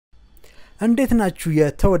እንዴት ናችሁ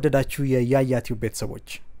የተወደዳችሁ የYaYa ቲዩብ ቤተሰቦች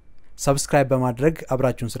ሰብስክራይብ በማድረግ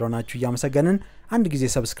አብራችሁን ስለሆናችሁ ያመሰገንን አንድ ጊዜ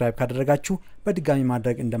ሰብስክራይብ ካደረጋችሁ በድጋሚ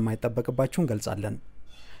ማድረግ እንደማይጠበቅባችሁ እንገልጻለን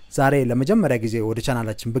ዛሬ ለመጀመሪያ ጊዜ ወደ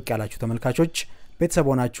ቻናላችን ብቅ ያላችሁ ተመልካቾች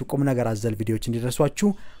ቤተሰቦናችሁ ቁም ነገር አዘል ቪዲዮዎች እንዲደርሷችሁ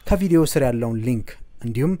ከቪዲዮ ስር ያለውን ሊንክ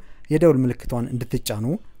እንዲሁም የደውል ምልክቷን እንድትጫኑ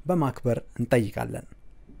በማክበር እንጠይቃለን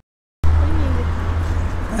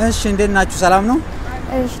እሺ እንዴት ናችሁ ሰላም ነው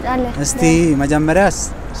እሺ አለ እስቲ መጀመሪያ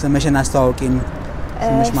ስምሽን አስተዋውቂን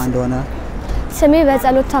ስምሽ ማን እንደሆነ ስሜ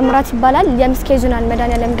በጸሎት ታምራት ይባላል የምስኬዙናል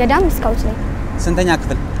መድኃኒዓለም ገዳም ስካውት ነኝ ስንተኛ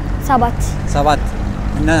ክፍል 7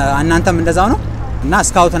 እና እናንተም እንደዛው ነው እና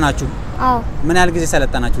ስካውት ናችሁ አዎ ምን ያህል ጊዜ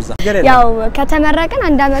ሰለጠናችሁ እዛ ያው ከተመረቀን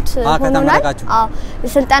አንድ አመት ሆኖናል አዎ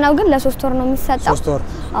ስልጣናው ግን ለ3 ወር ነው የሚሰጠው 3 ወር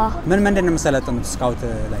አዎ ምን ምንድነው የምትሰለጥኑት ስካውት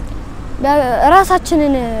ላይ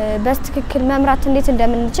ራሳችንን በትክክል መምራት እንዴት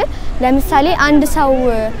እንደምንችል ለምሳሌ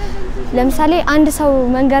አንድ ሰው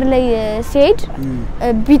መንገር ላይ ሲሄድ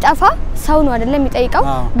ቢጠፋ ሰው ነው አይደለም የሚጠይቀው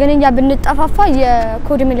ግን እኛ ብንጠፋፋ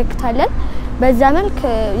የኮድ ምልክት አለን በዛ መልክ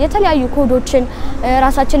የተለያዩ ኮዶችን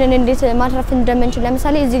ራሳችንን እንዴት ማትረፍ እንደምንችል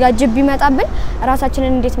ለምሳሌ እዚህ ጋር ጅብ ቢመጣብን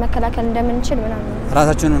ራሳችንን እንዴት መከላከል እንደምንችል ምናምን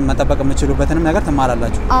ራሳችንን መጠበቅ የምትችሉበትንም ነገር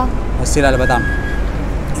ትማራላችሁ አዎ እሺ ይላል በጣም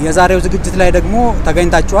የዛሬው ዝግጅት ላይ ደግሞ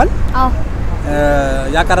ተገኝታችኋል አዎ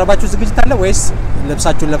ያቀረባችሁ ዝግጅት አለ ወይስ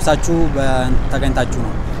ልብሳችሁን ለብሳችሁ ተገኝታችሁ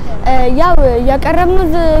ነው ያው ያቀረብነው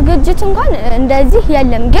ዝግጅት እንኳን እንደዚህ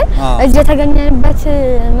የለም ግን እዚህ የተገኘንበት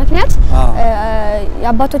ምክንያት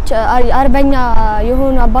አባቶች አርበኛ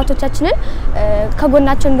የሆኑ አባቶቻችንን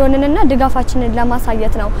ከጎናቸው እንደሆነና ድጋፋችንን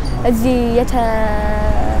ለማሳየት ነው እዚህ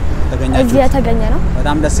የተገኘ ነው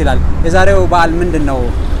በጣም ደስ ይላል የዛሬው በዓል ምንድነው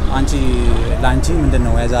ላንቺ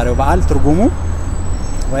ምንድነው የዛሬው በዓል ትርጉሙ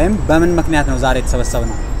ወይም በምን ምክንያት ነው ዛሬ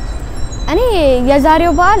የተሰበሰብነው እኔ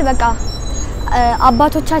የዛሬው በዓል በቃ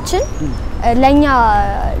አባቶቻችን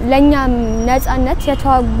ለኛ ነፃነት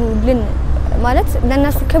የተዋጉልን ማለት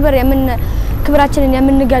ለነሱ ክብራችንን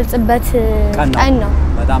የምንገልጽበት ቀን ነው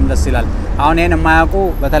በጣም ደስ ይላል አሁን ይሄን የማያውቁ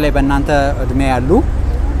በተለይ በእናንተ እድሜ ያሉ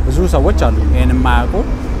ብዙ ሰዎች አሉ ይሄን የማያውቁ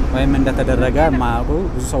ወይም እንደተደረገ የማያውቁ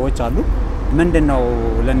ብዙ ሰዎች አሉ ምንድነው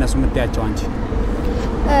ለነሱ ምትያቸው አንቺ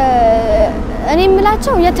እኔ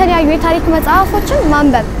የምላቸው የተለያዩ የታሪክ መጽሐፎችን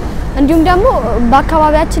ማንበብ እንዲሁም ደግሞ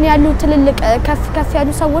በአካባቢያችን ያሉ ትልልቅ ከፍ ያሉ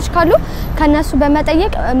ሰዎች ካሉ ከነሱ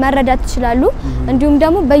በመጠየቅ መረዳት ይችላሉ እንዲሁም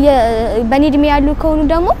ደግሞ በኔድሜ ያሉ ከሆኑ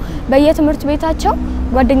ደግሞ በየትምህርት ቤታቸው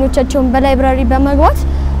ጓደኞቻቸውን በላይብራሪ በመግባት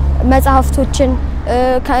መጽሐፍቶችን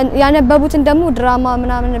ያነበቡትን ደግሞ ድራማ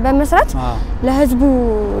ምናምን በመስራት ለህዝቡ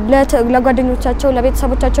ለጓደኞቻቸው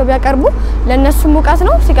ለቤተሰቦቻቸው ቢያቀርቡ ለነሱ ሙቃት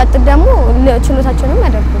ነው ሲቀጥል ደግሞ ችሎታቸውንም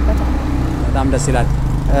ያደርጉበታል በጣም ደስ ይላል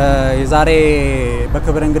የዛሬ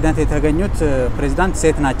በክብር እንግድነት የተገኙት ፕሬዝዳንት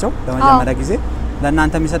ሴት ናቸው ለመጀመሪያ ጊዜ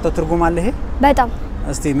ለእናንተ የሚሰጠው ትርጉም አለ ይሄ በጣም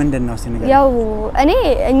እስቲ ምንድነው እስቲ ነገር ያው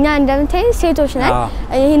እኛ እንደምታይ ሴቶች ነን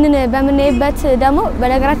ይሄንን በመነይበት ደግሞ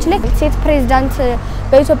በነገራችን ላይ ሴት ፕሬዝዳንት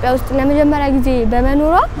በኢትዮጵያ ውስጥ ለመጀመሪያ ጊዜ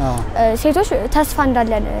በመኖሯ ሴቶች ተስፋ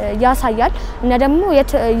እንዳለን ያሳያል እና ደግሞ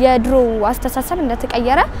የድሮ አስተሳሰብ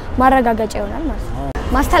እንደተቀየረ ማረጋገጫ ይሆናል ማለት ነው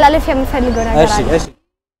ማስተላለፍ የምፈልገው ነገር አለ እሺ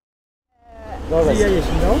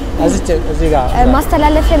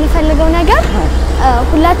ማስተላለፍ የምፈልገው ነገር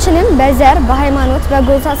ሁላችንም በዘር በሃይማኖት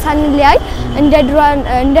በጎሳ ሳንለያይ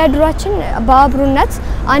እንደ ድሯችን በአብሮነት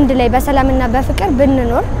አንድ ላይ በሰላምና በፍቅር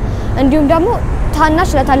ብንኖር እንዲሁም ደግሞ ታናሽ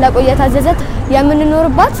ለታላቁ እየታዘዘት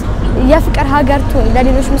የምንኖርባት የፍቅር ሀገር ትሁን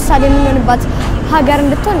ለሌሎች ምሳሌ የምንሆንባት ሀገር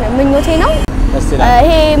እንድትሆን ምኞቴ ነው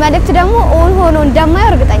ይሄ መልእክት ደግሞ ሆኖ እንደማይ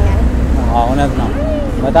እርግጠኛ ነኝ እውነት ነው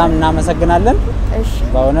በጣም እናመሰግናለን እሺ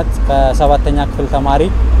በእውነት ከ7ኛ ክፍል ተማሪ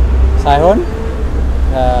ሳይሆን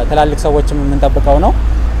ትላልቅ ሰዎችም የምንጠብቀው ነው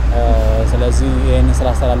ስለዚህ ይሄንን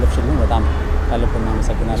ስላስተላለፍሽልኝ በጣም ከልብ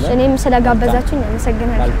እናመሰግናለን እኔም ስለጋበዛችሁኝ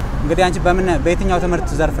አመሰግናለሁ እንግዲህ አንቺ በየትኛው ትምህርት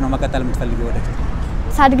ዘርፍ ነው መቀጠል የምትፈልጊው ወደፊት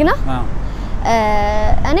ሳድግና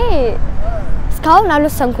እኔ እስካሁን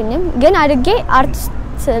አልወሰንኩኝም ግን አድጌ አርቲስት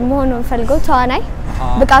መሆን ነው ፈልገው ተዋናይ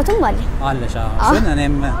ብቃቱም አለሽ እሱን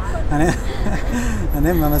እኔም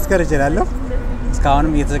መመስከር እችላለሁ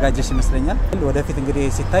እስካሁንም እየተዘጋጀሽ ይመስለኛል ወደፊት እንግዲህ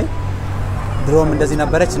ሲታይ ድሮም እንደዚህ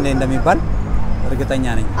ነበረች እንደሚባል እርግጠኛ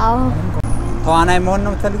ነኝ አዎ ተዋናይ መሆን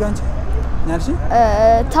ነው የምትፈልገው አንቺ ያልሽ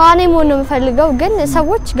ተዋናይ መሆን ነው የምፈልገው ግን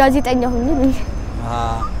ሰዎች ጋዜጠኛ ሆኜ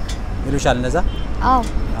ይሉሻል እንደዛ አዎ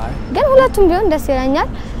ግን ሁለቱም ቢሆን ደስ ይለኛል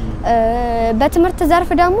በትምህርት ዘርፍ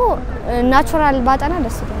ደግሞ ናቹራል ባጠና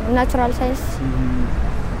ደስ ይላል ናቹራል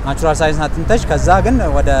ሳይንስ አጥንተሽ ከዛ ግን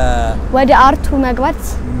ወደ አርቱ መግባት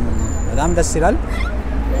በጣም ደስ ይላል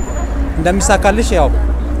እንደሚሳካልሽ ያው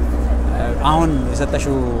አሁን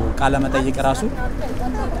የሰጠሽው ቃለ መጠይቅ ራሱ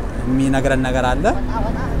የሚነግረን ነገር አለ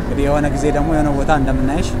እንግዲህ የሆነ ጊዜ ደግሞ የሆነ ቦታ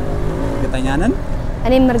እንደምናይሽ እርግጠኛ ነን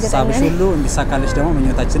እኔም እርግጠኛ ነኝ ሳብሽ ሁሉ እንዲሳካልሽ ደግሞ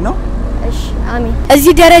ምኞታችን ነው እሺ አሜን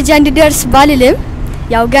እዚህ ደረጃ እንድደርስ ባልልም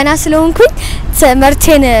ያው ገና ስለሆንኩኝ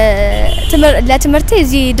ለትምህርቴ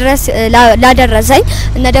እዚህ ድረስ ላደረሰኝ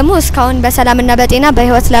እና ደግሞ እስካሁን በሰላምና በጤና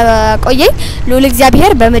በህይወት ላቆየኝ ለሁሉ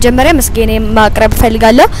እግዚአብሔር በመጀመሪያ መስገኔ ማቅረብ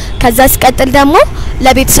ፈልጋለሁ ከዛ ሲቀጥል ደግሞ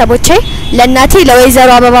ለቤተሰቦቼ ለእናቴ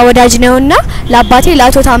ለወይዘሮ አበባ ወዳጅ ነውና ለአባቴ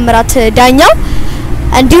ለአቶ ታምራት ዳኛው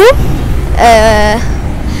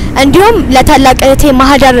እንዲሁም ለታላቅ እህቴ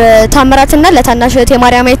ማህደር ታምራትና ለታናሽ እህቴ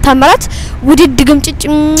ማርያማዊት ታምራት ውድድ ግምጭጭ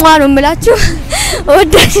ነው የምላችሁ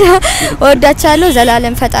ወዳቻለሁ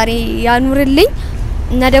ዘላለም ፈጣሪ ያኑርልኝ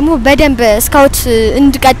እና ደግሞ በደንብ ስካውት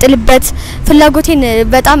እንድቀጥልበት ፍላጎቴን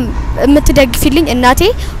በጣም የምትደግፊልኝ እናቴ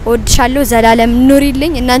ወድሻለሁ ዘላለም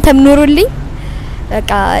ኑሪልኝ እናንተም ኑሩልኝ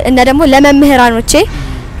በቃ እና ደግሞ ለመምህራኖቼ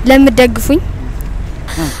ለምትደግፉኝ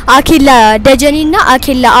አኪላ ደጀኒና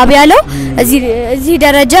አኪላ አብያለው እዚህ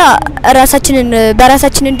ደረጃ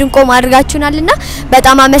በራሳችን እንድንቆም አድርጋችሁናልና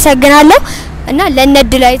በጣም አመሰግናለሁ እና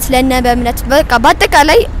ለነድላይት ለነበምነት በቃ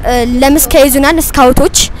በአጠቃላይ ለምስከይዙናን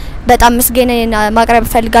ስካውቶች በጣም ምስጋናዬን ማቅረብ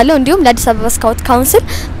ፈልጋለሁ እንዲሁም ለአዲስ አበባ ስካውት ካውንስል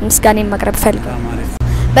ምስጋናዬን ማቅረብ ፈልጋለሁ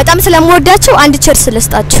በጣም ስለምወዳችሁ አንድ ቸርስ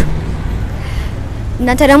ልስጣችሁ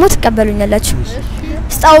እናንተ ደግሞ ትቀበሉኛላችሁ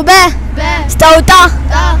ስታውበ ስታውጣ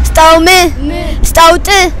ስታውም ስታውጥ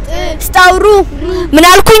ስታውሩ ምን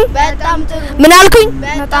አልኩኝ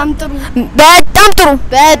በጣም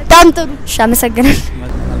ጥሩ ሻመሰግናለሁ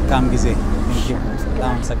መልካም ጊዜ በጣም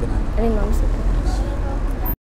አመሰግናለሁ